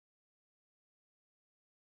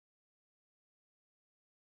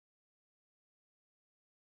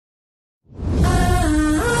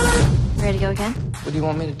go again? What do you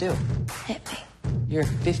want me to do? Hit me. You're a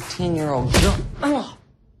 15-year-old girl. Oh.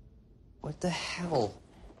 What the hell?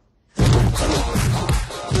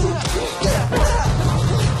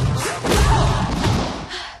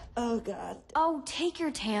 Oh, God. Oh, take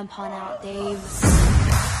your tampon out, Dave.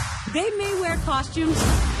 They may wear costumes,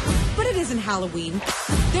 but it isn't Halloween.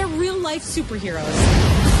 They're real-life superheroes.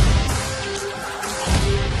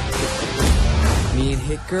 Me and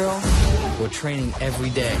Hit Girl, we're training every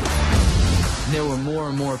day. There were more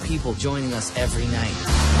and more people joining us every night.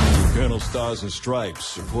 Colonel Stars and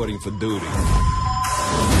Stripes, reporting for duty.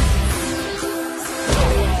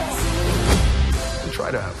 We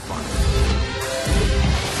try to have fun.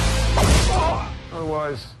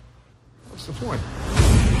 Otherwise, what's the point?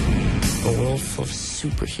 A world full of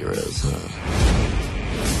superheroes, huh?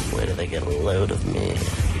 Where do they get a load of me?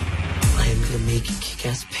 I am gonna make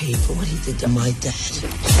Kick-Ass pay for what he did to my dad.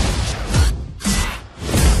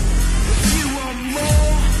 You want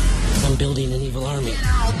more? I'm building an evil army.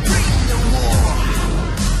 I'll bring the war.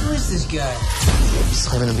 Who is this guy? He's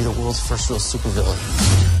gonna be the world's first real supervillain.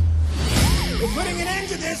 We're putting an end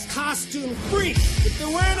to this costume freak. If they're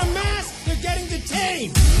wearing a mask, they're getting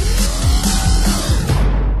detained.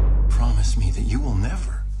 Promise me that you will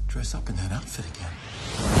never dress up in that outfit again.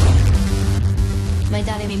 My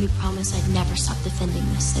daddy made me promise I'd never stop defending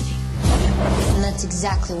this city. And that's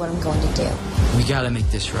exactly what I'm going to do. We gotta make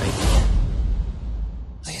this right.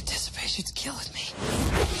 The anticipation's killing me.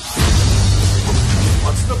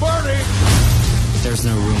 What's the birdie? There's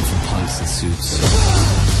no room for punks in suits.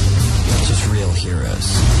 Just real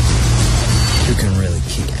heroes who can really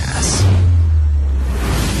kick ass.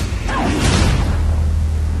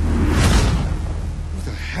 Who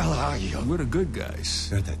the hell are you? We're the good guys.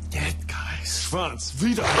 They're the dead guys. Franz,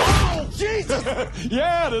 wieder. Oh, Jesus!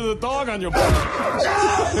 Yeah, there's a dog on your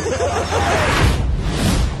back.